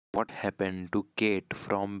what happened to Kate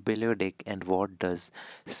from Below Deck and what does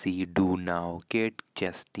she do now? Kate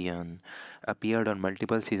Chastain appeared on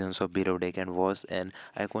multiple seasons of Below Deck and was an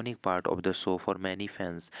iconic part of the show for many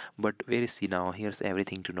fans. But where is she now? Here's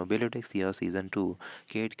everything to know. Below Deck season 2.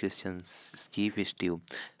 Kate Christian's chief stew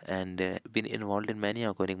and been involved in many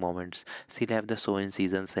iconic moments. She left the show in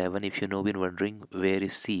season 7. If you know, been wondering where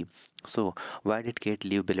is she. So, why did Kate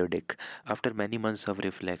leave Below Deck? After many months of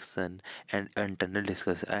reflection and internal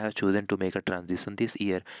discussion, I have chosen to make a transition this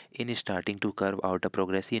year in starting to carve out a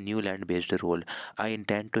progressive new land-based role. I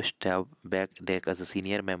intend to step back deck as a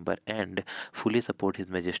senior member and fully support His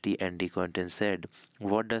Majesty Andy Quinton said.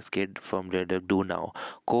 What does Kate from Below Deck do now?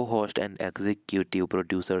 Co-host and executive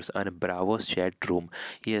producers on Bravo's chat room.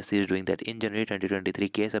 Yes, he is doing that. In January 2023,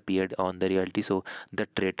 Case appeared on the reality show The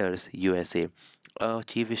Traitors USA. A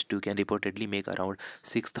chief stew can reportedly make around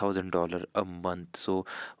 $6,000 a month. So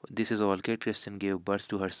this is all. Kate Christian gave birth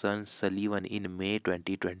to her son Sullivan in May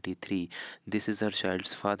 2023. This is her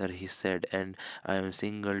child's father, he said, and I am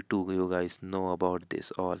single too. You guys know about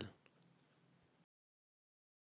this all.